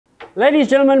Ladies,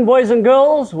 gentlemen, boys and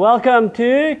girls, welcome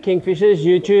to KingFisher's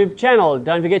YouTube channel.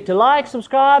 Don't forget to like,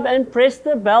 subscribe and press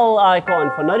the bell icon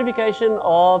for notification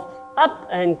of up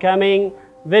and coming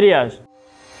videos.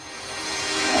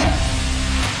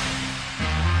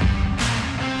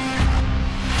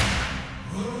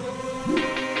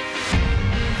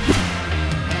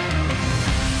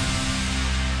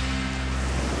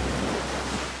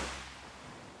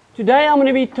 Today I'm going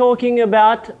to be talking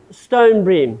about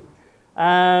Stonebream.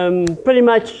 Pretty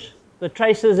much the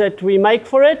traces that we make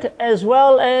for it, as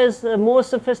well as the more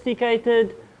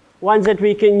sophisticated ones that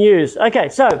we can use. Okay,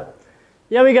 so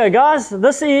here we go, guys.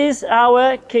 This is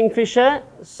our KingFisher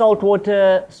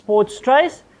saltwater sports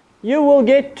trace. You will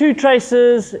get two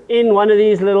traces in one of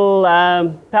these little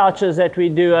pouches that we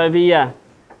do over here,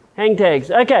 hang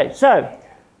tags. Okay, so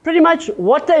pretty much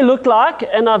what they look like,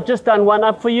 and I've just done one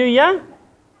up for you here.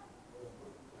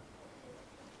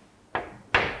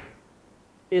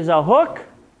 Is a hook,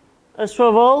 a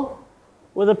swivel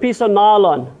with a piece of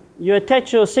nylon. You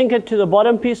attach your sinker to the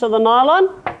bottom piece of the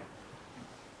nylon.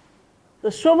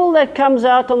 The swivel that comes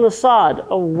out on the side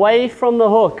away from the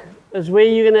hook is where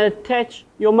you're going to attach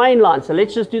your main line. So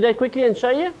let's just do that quickly and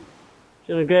show you. I'm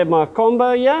going to grab my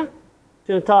combo here. I'm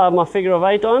going to tie my figure of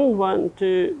 8 on 1,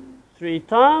 2, 3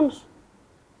 times.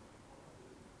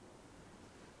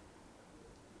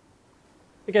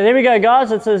 Okay, there we go,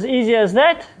 guys. It's as easy as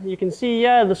that. You can see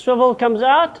here the swivel comes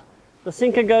out, the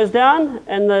sinker goes down,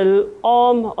 and the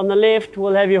arm on the left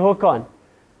will have your hook on.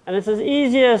 And it's as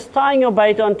easy as tying your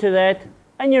bait onto that,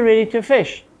 and you're ready to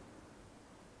fish.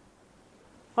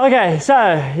 Okay,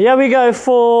 so here we go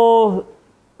for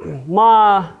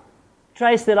my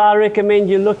trace that I recommend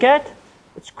you look at.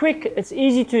 It's quick, it's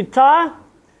easy to tie.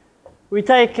 We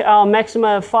take our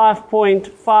Maxima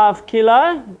 5.5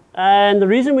 kilo, and the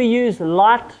reason we use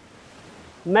light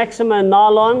Maxima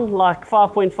nylon like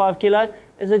 5.5 kilo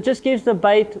is it just gives the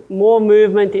bait more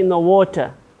movement in the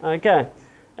water. Okay,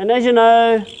 and as you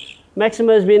know,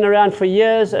 Maxima has been around for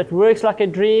years. It works like a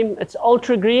dream. It's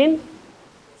ultra green,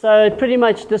 so it pretty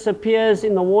much disappears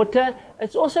in the water.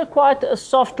 It's also quite a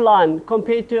soft line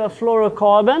compared to a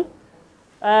fluorocarbon.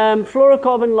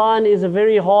 Fluorocarbon line is a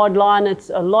very hard line. It's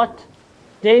a lot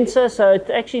denser, so it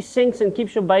actually sinks and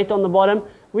keeps your bait on the bottom.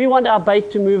 We want our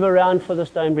bait to move around for the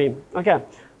Stonebream. Okay,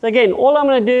 so again, all I'm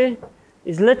going to do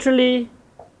is literally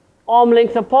arm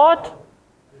length apart.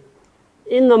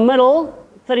 In the middle,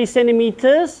 30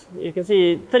 centimeters. You can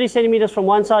see 30 centimeters from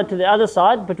one side to the other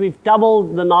side, but we've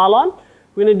doubled the nylon.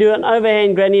 We're going to do an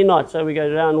overhand granny knot. So we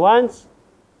go down once.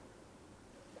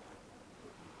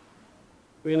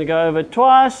 We're going to go over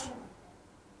twice.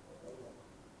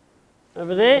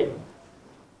 Over there.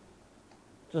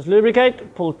 Just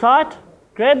lubricate, pull tight,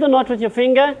 grab the knot with your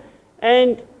finger,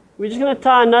 and we're just going to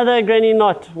tie another granny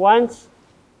knot once,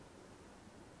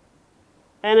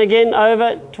 and again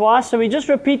over twice. So we're just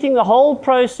repeating the whole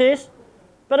process,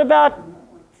 but about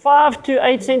 5 to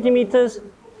 8 centimeters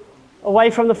away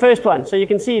from the first one. So you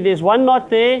can see there's one knot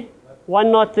there,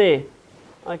 one knot there.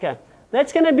 Okay,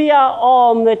 that's going to be our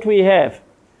arm that we have.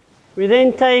 We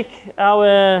then take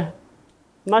our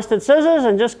Mustad Scissors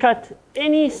and just cut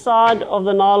any side of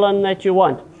the nylon that you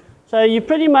want. So you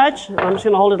pretty much, I'm just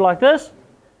going to hold it like this,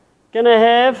 going to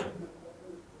have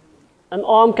an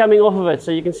arm coming off of it. So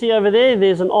you can see over there,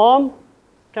 there's an arm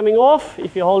coming off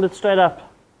if you hold it straight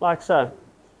up like so.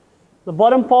 The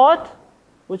bottom part,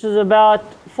 which is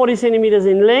about 40 centimeters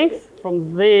in length,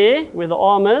 from there where the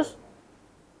arm is,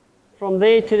 from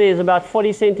there to there is about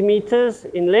 40 centimeters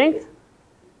in length.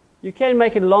 You can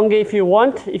make it longer if you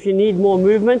want, if you need more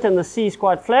movement and the sea is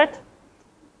quite flat.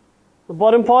 The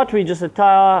bottom part, we just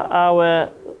attach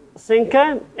our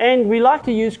sinker, and we like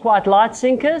to use quite light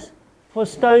sinkers for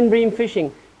Stonebream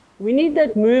fishing. We need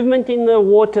that movement in the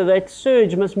water. That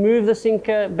surge must move the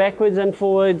sinker backwards and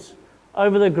forwards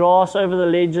over the grass, over the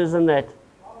ledges and that.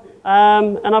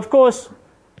 And of course,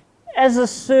 as the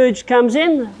surge comes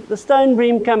in, the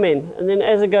Stonebream come in, and then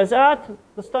as it goes out,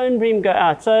 the Stonebream go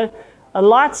out. So a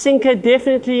light sinker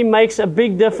definitely makes a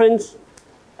big difference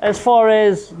as far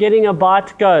as getting a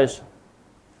bite goes.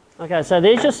 Okay, so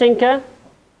there's your sinker.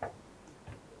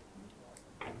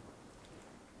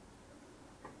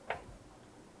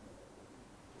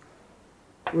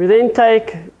 We then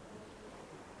take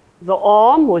the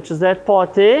arm, which is that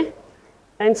part there,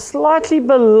 and slightly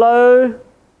below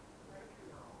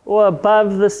or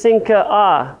above the sinker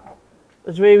eye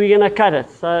is where we're going to cut it.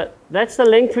 So that's the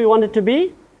length we want it to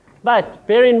be. But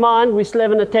bear in mind, we still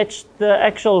haven't attached the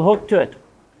actual hook to it.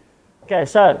 Okay,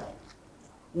 so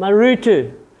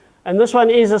Maruto. And this one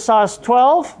is a size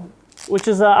 12, which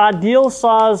is the ideal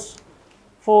size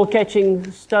for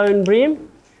catching Stonebream.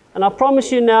 And I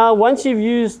promise you now, once you've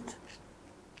used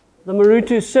the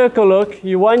Maruto circle hook,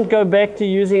 you won't go back to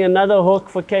using another hook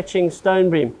for catching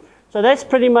Stonebream. So that's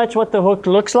pretty much what the hook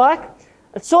looks like.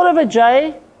 It's sort of a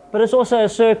J, but it's also a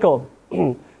circle.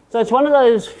 So it's one of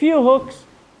those few hooks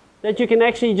that you can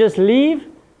actually just leave.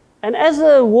 And as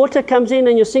the water comes in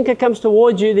and your sinker comes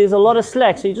towards you, there's a lot of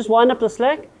slack. So you just wind up the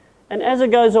slack, and as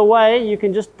it goes away, you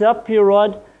can just dump your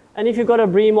rod. And if you've got a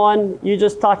bream on, you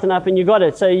just tighten up and you got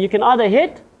it. So you can either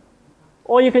hit,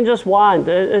 or you can just wind.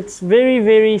 It's very,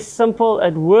 very simple.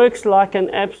 It works like an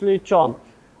absolute charm.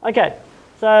 Okay,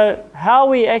 so how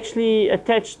we actually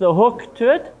attach the hook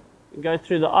to it, you go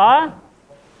through the eye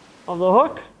of the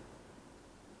hook.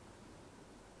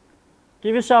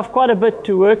 Give yourself quite a bit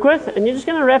to work with, and you're just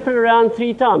going to wrap it around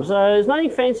 3 times. So there's nothing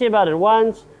fancy about it.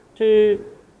 1, 2,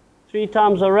 3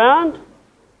 times around.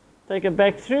 Take it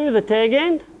back through the tag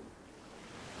end,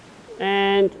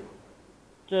 and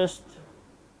just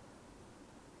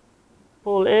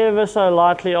pull ever so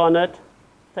lightly on it.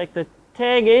 Take the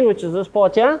tag end, which is this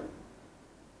part here.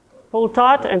 Pull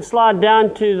tight and slide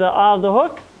down to the eye of the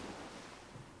hook.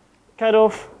 Cut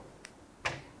off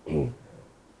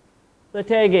the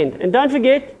tag end. And don't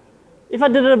forget, if I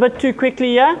did it a bit too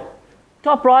quickly here,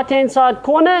 top right hand side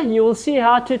corner, you will see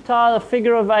how to tie the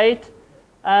figure of 8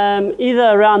 either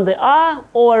around the eye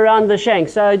or around the shank.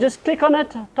 So just click on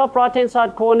it, top right hand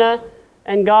side corner,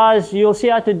 and guys, you'll see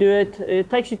how to do it. It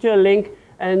takes you to a link,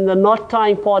 and the knot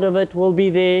tying part of it will be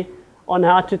there on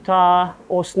how to tie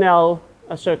or snell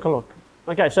a circle hook.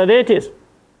 Okay, so there it is.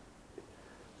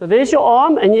 So there's your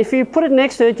arm, and if you put it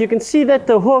next to it, you can see that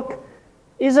the hook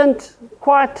isn't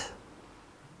quite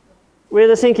where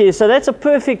the sink is. So that's a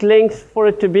perfect length for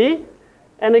it to be.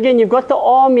 And again, you've got the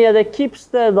arm here that keeps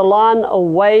the line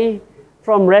away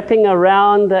from wrapping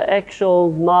around the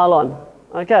actual nylon.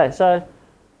 Okay, so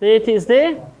there it is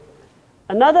there.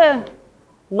 Another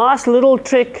nice little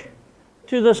trick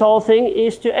to this whole thing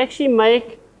is to actually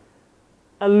make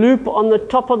a loop on the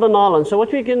top of the nylon. So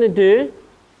what we're going to do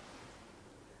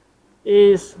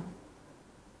is,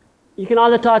 you can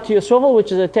either tie it to your swivel,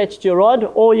 which is attached to your rod,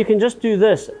 or you can just do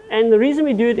this. And the reason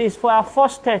we do it is for our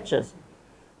Fastaches.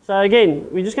 So again,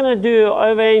 we're just going to do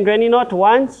overhand granny knot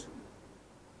once,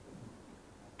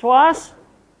 twice,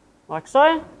 like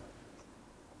so.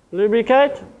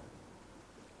 Lubricate,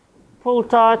 pull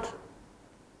tight,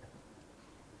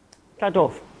 cut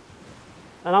off.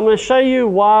 And I'm going to show you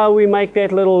why we make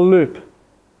that little loop.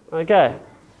 Okay.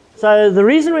 So the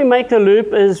reason we make the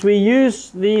loop is we use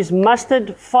these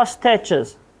Mustad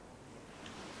Fastaches.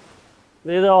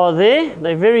 There they are there.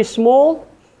 They're very small.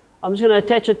 I'm just going to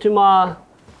attach it to my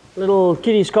little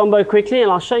kiddies combo quickly,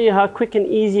 and I'll show you how quick and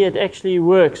easy it actually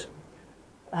works.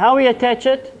 How we attach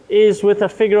it is with a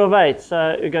figure of 8.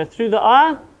 So we go through the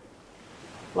eye,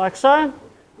 like so.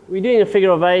 We're doing a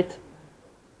figure of 8.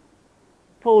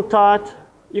 Pull tight.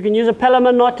 You can use a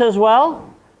Palomar knot as well.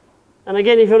 And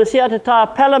again, if you want to see how to tie a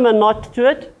Palomar knot to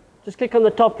it, just click on the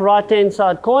top right hand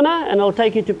side corner and it'll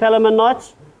take you to Palomar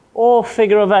knots or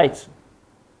figure of 8s.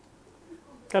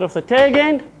 Cut off the tag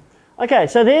end. Okay,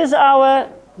 so there's our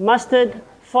Mustad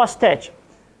Fastach.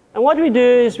 And what we do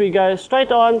is we go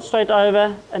straight on, straight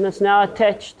over, and it's now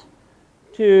attached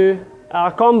to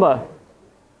our combo.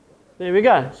 There we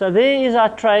go. So there is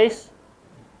our trace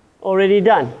already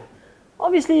done.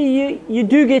 Obviously, you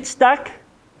do get stuck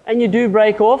and you do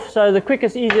break off. So the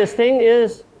quickest, easiest thing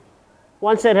is,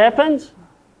 once that happens,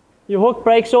 your hook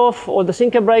breaks off or the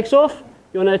sinker breaks off,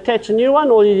 you want to attach a new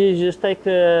one, all you do is just take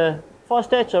the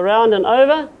Fastach around and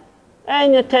over,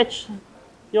 and you attach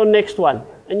your next one,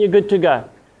 and you're good to go.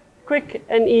 Quick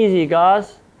and easy,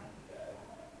 guys.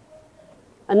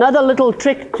 Another little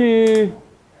trick to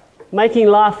making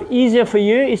life easier for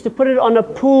you is to put it on a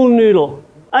pool noodle.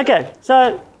 Okay,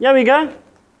 so here we go.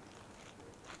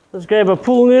 Let's grab a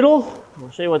pool noodle.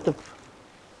 I'll show you what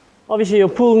obviously your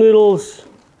pool noodles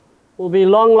will be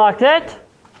long like that.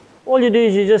 All you do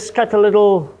is you just cut a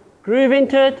little groove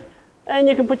into it, and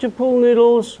you can put your pool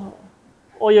noodles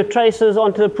or your traces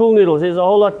onto the pool noodles. There's a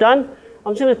whole lot done.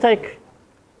 I'm just going to take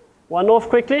one off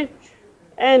quickly.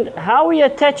 And how we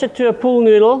attach it to a pool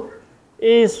noodle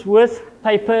is with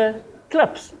paper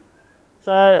clips.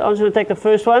 So I'm just going to take the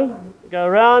first one, go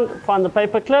around, find the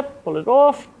paper clip, pull it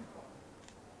off.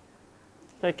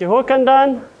 Take your hook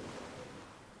undone,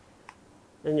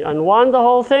 then you unwind the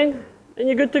whole thing, and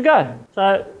you're good to go.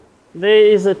 So there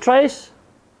is a trace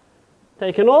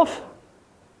taken off.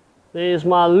 There's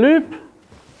my loop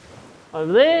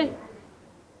over there.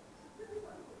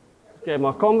 Get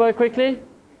my combo quickly.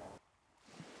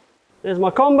 There's my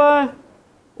combo.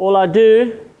 All I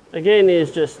do, again,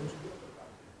 is just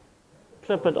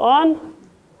clip it on,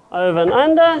 over and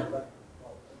under.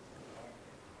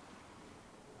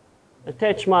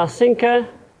 Attach my sinker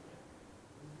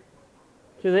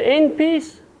to the end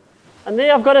piece, and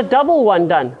there I've got a double one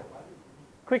done.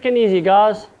 Quick and easy,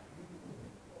 guys.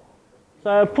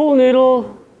 So a pool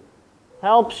noodle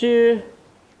helps you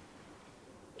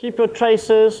keep your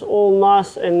traces all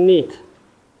nice and neat.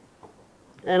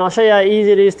 And I'll show you how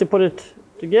easy it is to put it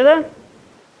together.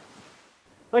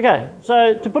 Okay,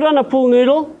 so to put on a pool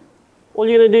noodle, all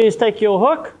you're going to do is take your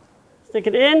hook, stick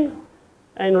it in,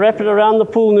 and wrap it around the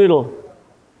pool noodle.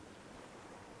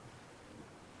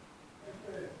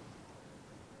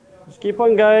 Just keep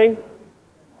on going.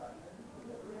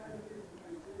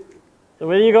 So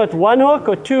whether you got one hook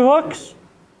or two hooks,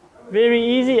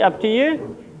 very easy, up to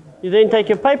you. You then take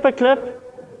your paper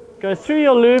clip, go through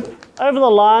your loop, over the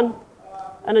line,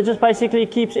 and it just basically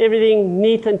keeps everything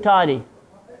neat and tidy.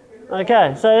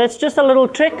 Okay, so that's just a little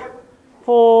trick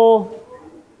for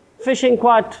fishing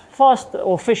quite fast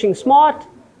or fishing smart.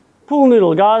 Pool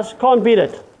noodle, guys, can't beat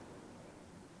it.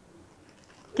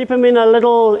 Keep them in a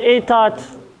little airtight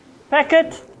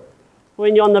packet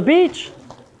when you're on the beach,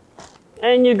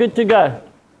 and you're good to go.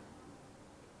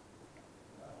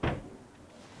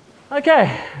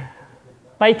 Okay,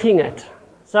 baiting it.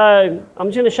 So I'm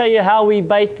just going to show you how we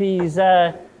bait these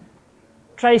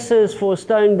traces for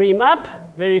Stonebream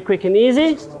up. Very quick and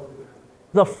easy.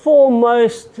 The four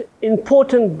most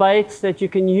important baits that you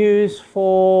can use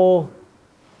for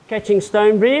catching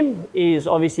Stonebream is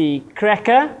obviously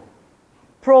cracker,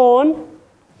 prawn,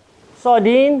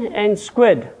 sardine, and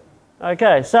squid.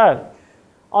 Okay, so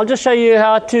I'll just show you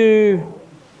how to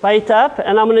bait up,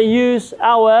 and I'm going to use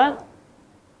our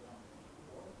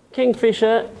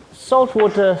KingFisher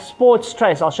saltwater sports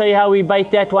trace. I'll show you how we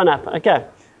bait that one up. Okay,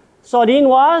 sardine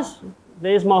wise,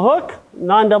 there's my hook,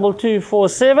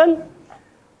 92247.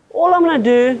 All I'm going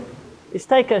to do is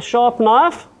take a sharp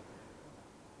knife,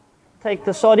 take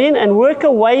the sardine, and work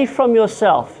away from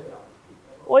yourself.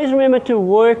 Always remember to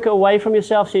work away from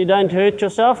yourself so you don't hurt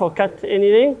yourself or cut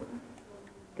anything.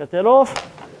 Cut that off.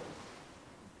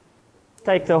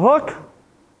 Take the hook,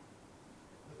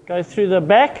 go through the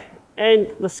back, and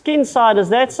the skin side is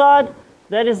that side,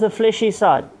 that is the fleshy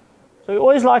side. So we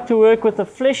always like to work with the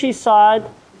fleshy side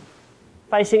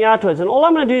facing outwards. And all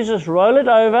I'm going to do is just roll it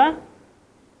over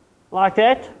like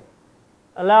that,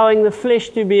 allowing the flesh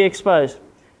to be exposed.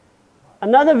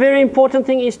 Another very important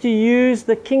thing is to use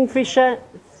the KingFisher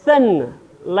thin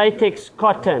latex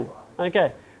cotton.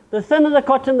 Okay, the thinner the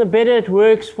cotton, the better it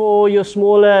works for your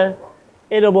smaller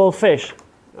edible fish.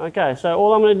 Okay, so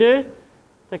all I'm going to do,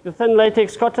 take the thin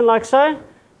latex cotton like so,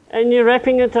 and you're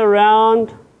wrapping it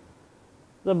around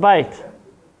the bait.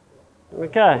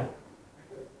 Okay.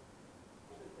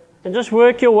 And just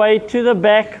work your way to the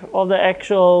back of the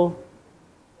actual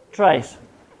trace.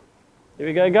 Here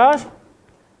we go, guys.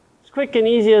 It's quick and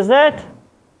easy as that.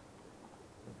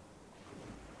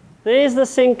 There's the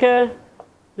sinker,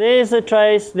 there's the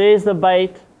trace, there's the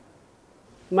bait.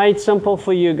 Made simple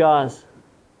for you guys.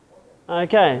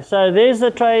 Okay, so there's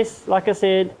the trace, like I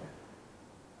said,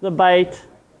 the bait,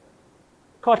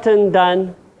 cotton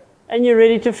done, and you're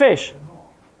ready to fish.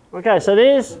 Okay, so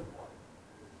there's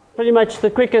pretty much the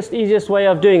quickest, easiest way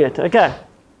of doing it. Okay.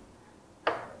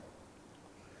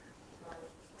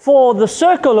 For the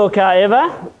circle hook,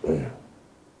 however,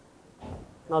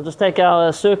 I'll just take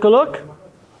our circle hook.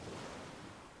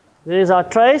 There's our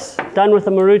trace, done with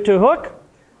the Maruto hook.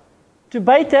 To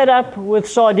bait that up with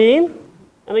sardine,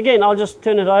 and again, I'll just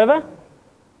turn it over.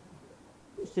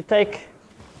 Just to take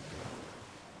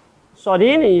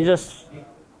sardine and you just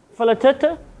fillet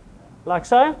it like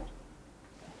so.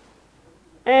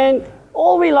 And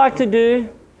all we like to do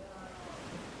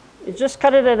is just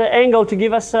cut it at an angle to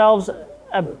give ourselves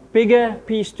a bigger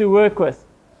piece to work with.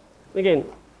 Again,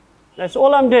 that's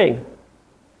all I'm doing.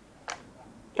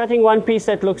 Cutting one piece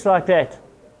that looks like that.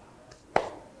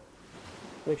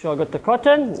 Make sure I got the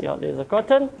cotton. Yeah, there's the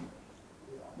cotton.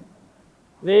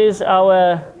 There's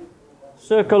our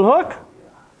circle hook.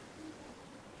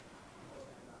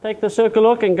 Take the circle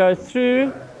hook and go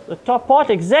through the top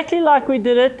part exactly like we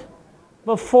did it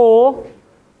before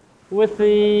with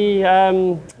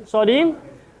the sardine,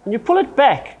 and you pull it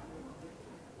back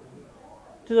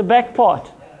to the back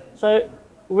part. So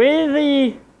where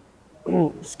the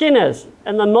skin is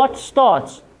and the knot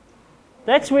starts,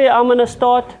 that's where I'm going to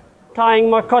start tying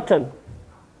my cotton.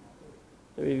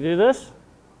 So we do this,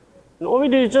 and all we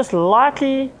do is just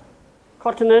lightly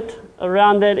cotton it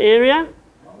around that area,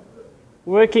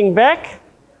 working back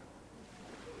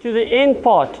to the end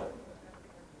part.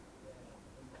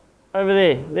 Over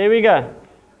there. There we go.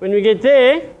 When we get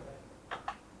there,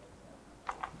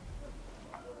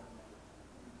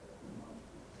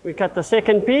 We cut the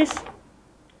second piece.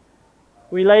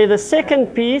 We lay the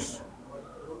second piece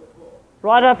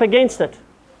right up against it.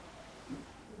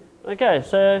 Okay,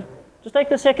 so just take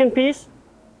the second piece,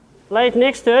 lay it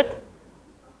next to it,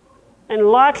 and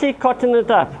lightly cotton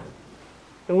it up.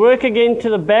 And work again to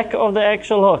the back of the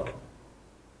actual hook.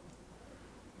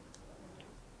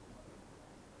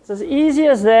 It's as easy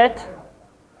as that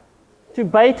to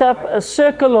bait up a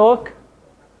circle hook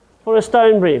for a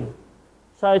stone bream.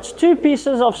 So it's two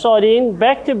pieces of sardine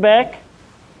back to back,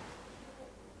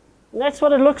 and that's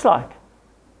what it looks like.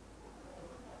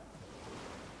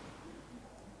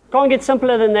 Can't get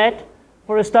simpler than that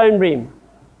for a stone bream.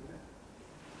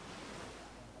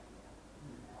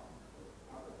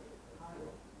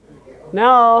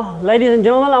 Now, ladies and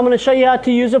gentlemen, I'm going to show you how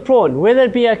to use a prawn, whether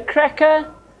it be a cracker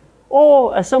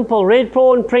or a simple red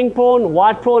prawn, pring prawn,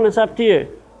 white prawn, it's up to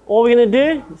you. All we're going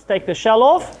to do is take the shell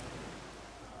off.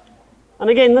 And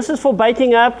again, this is for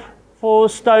baiting up for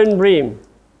stone bream.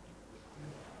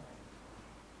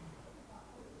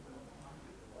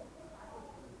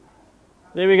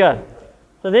 There we go.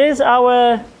 So there's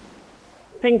our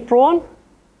pink prawn.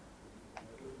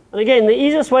 And again, the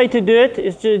easiest way to do it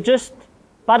is to just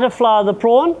butterfly the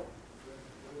prawn.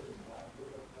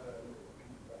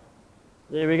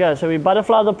 There we go. So we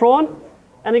butterfly the prawn.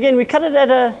 And again, we cut it at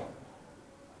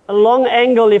a long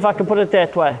angle, if I can put it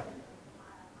that way.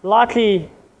 Lightly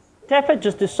tap it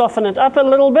just to soften it up a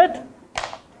little bit.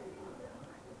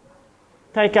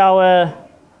 Take our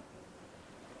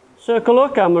circle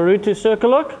hook, our Maruto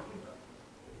circle hook.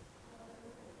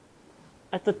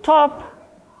 At the top,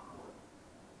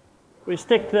 we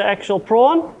stick the actual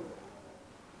prawn.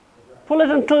 Pull it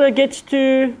until it gets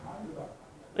to,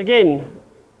 again,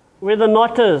 where the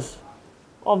knot is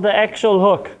of the actual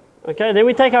hook. Okay, then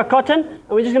we take our cotton and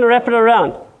we're just going to wrap it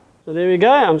around. So there we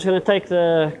go. I'm just going to take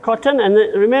the cotton, and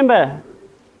remember,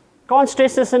 can't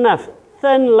stress this enough,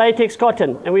 thin latex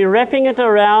cotton, and we're wrapping it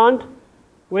around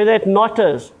where that knot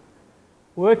is.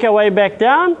 Work our way back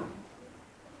down.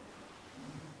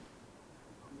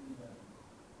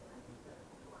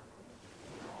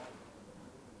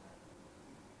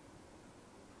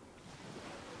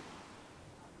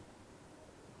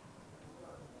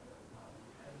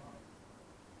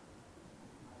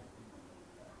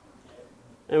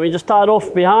 And we just tie it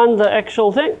off behind the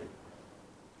actual thing.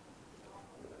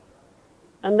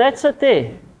 And that's it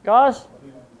there, guys.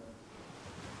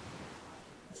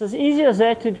 It's as easy as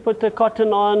that to put the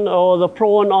cotton on, or the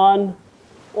prawn on,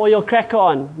 or your cracker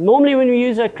on. Normally when we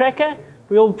use a cracker,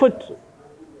 we'll put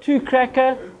two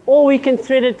cracker, or we can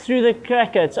thread it through the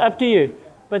cracker. It's up to you.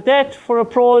 But that, for a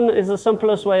prawn, is the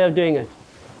simplest way of doing it.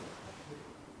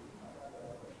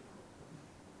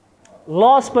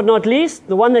 Last but not least,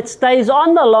 the one that stays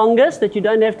on the longest, that you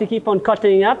don't have to keep on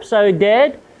cottoning up. So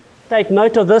Dad, take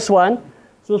note of this one.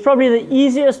 So it's probably the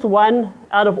easiest one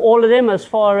out of all of them as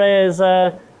far as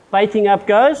baiting up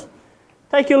goes.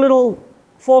 Take your little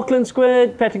Falkland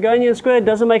squid, Patagonian squid,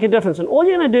 doesn't make a difference. And all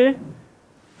you're going to do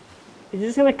is you're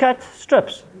just going to cut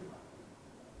strips.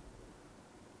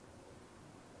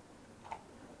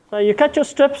 So you cut your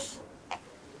strips,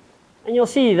 and you'll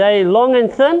see they're long and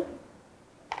thin.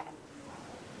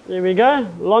 There we go,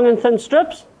 long and thin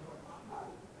strips.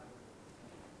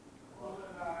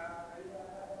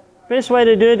 Best way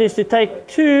to do it is to take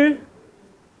two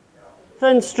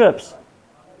thin strips,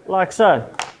 like so.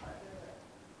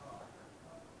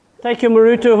 Take your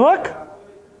Maruto hook,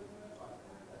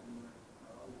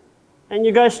 and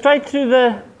you go straight through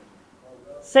the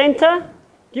center.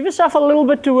 Give yourself a little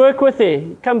bit to work with there.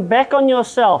 Come back on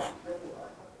yourself,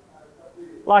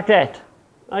 like that.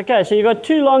 Okay, so you've got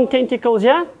two long tentacles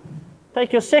here.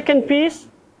 Take your second piece,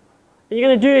 and you're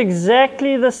going to do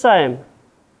exactly the same.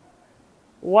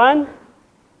 One,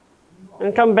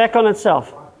 and come back on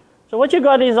itself. So what you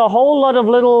got is a whole lot of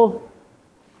little,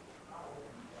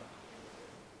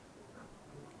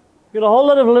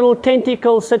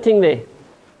 tentacles sitting there.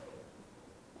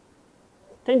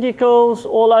 Tentacles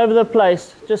all over the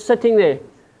place, just sitting there.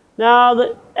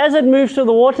 Now, as it moves through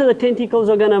the water, the tentacles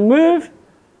are going to move.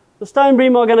 The stone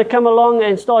bream are going to come along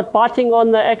and start biting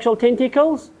on the actual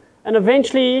tentacles, and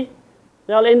eventually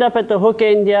they'll end up at the hook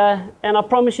end here. And I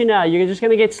promise you now, you're just going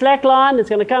to get slack line. It's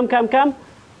going to come,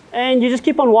 and you just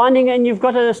keep on winding, and you've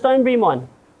got a stone bream on.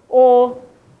 Or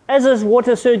as this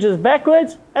water surges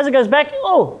backwards, as it goes back,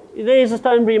 oh, there's a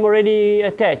stone bream already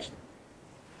attached.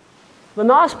 The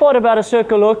nice part about a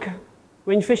circle hook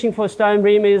when fishing for a stone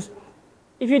bream is,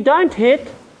 if you don't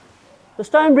hit, the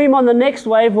stone bream on the next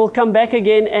wave will come back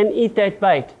again and eat that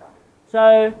bait.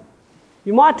 So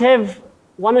you might have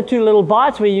one or two little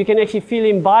bites where you can actually feel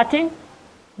him biting,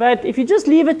 But if you just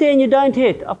leave it there and you don't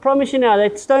hit, I promise you now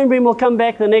that Stonebream will come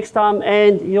back the next time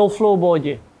and he'll floorboard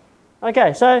you.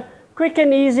 Okay, so quick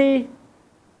and easy.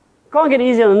 Can't get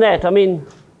easier than that. I mean,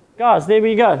 guys, there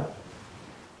we go.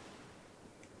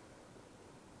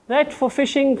 That for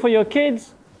fishing for your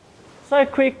kids, so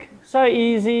quick, so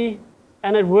easy,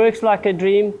 and it works like a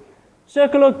dream.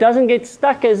 Circle hook doesn't get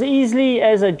stuck as easily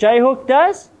as a J hook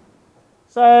does.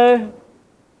 So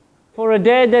for a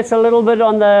dad that's a little bit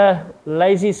on the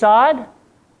lazy side,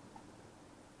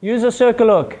 use a circle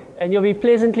hook and you'll be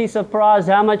pleasantly surprised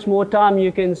how much more time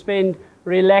you can spend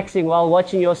relaxing while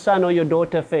watching your son or your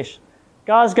daughter fish.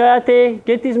 Guys, go out there,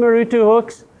 get these Maruto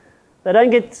hooks. They don't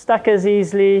get stuck as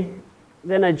easily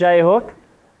than a J hook.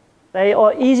 They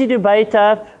are easy to bait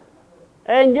up,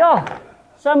 and yeah,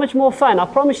 so much more fun. I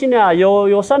promise you now,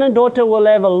 your son and daughter will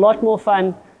have a lot more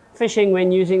fun fishing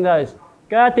when using those.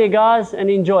 Go out there, guys, and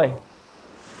enjoy.